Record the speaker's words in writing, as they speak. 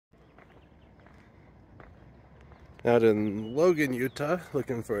Out in Logan, Utah,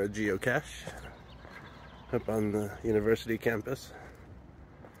 looking for a geocache up on the university campus.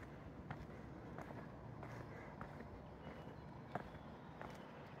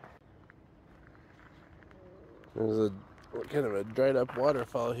 There's a kind of a dried up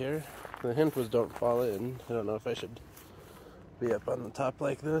waterfall here. The hint was don't fall in. I don't know if I should be up on the top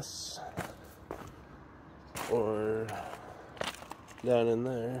like this or down in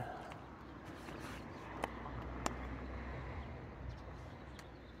there.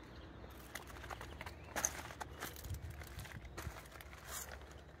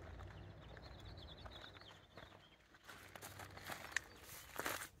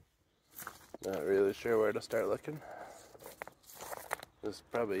 Not really sure where to start looking. This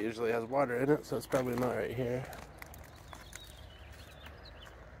probably usually has water in it, so it's probably not right here.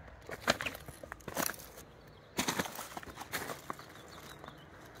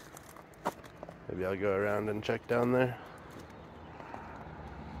 Maybe I'll go around and check down there.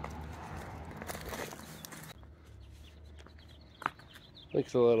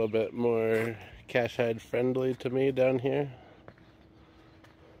 Looks a little bit more cache hide friendly to me down here.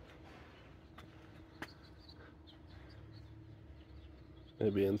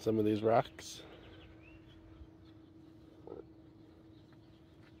 Maybe in some of these rocks.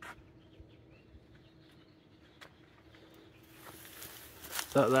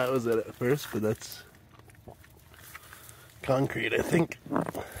 Thought that was it at first, but that's concrete, I think.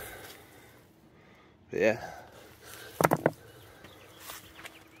 But yeah.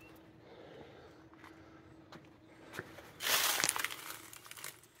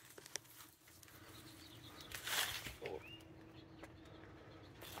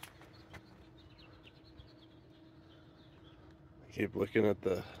 Keep looking at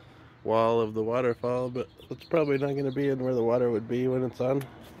the wall of the waterfall, but it's probably not going to be in where the water would be when it's on.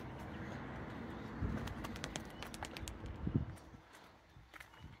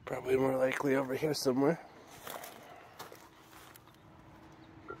 Probably more likely over here somewhere.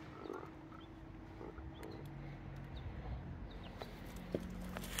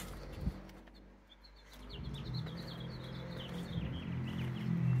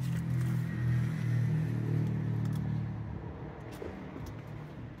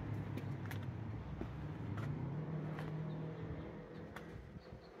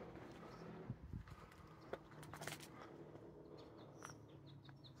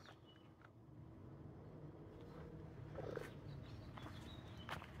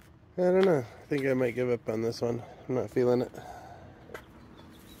 I don't know. I think I might give up on this one. I'm not feeling it.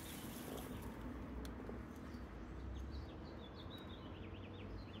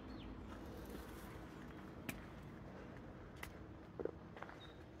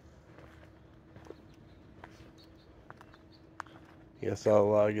 Guess I'll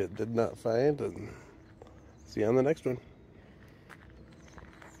log it did not find and see you on the next one.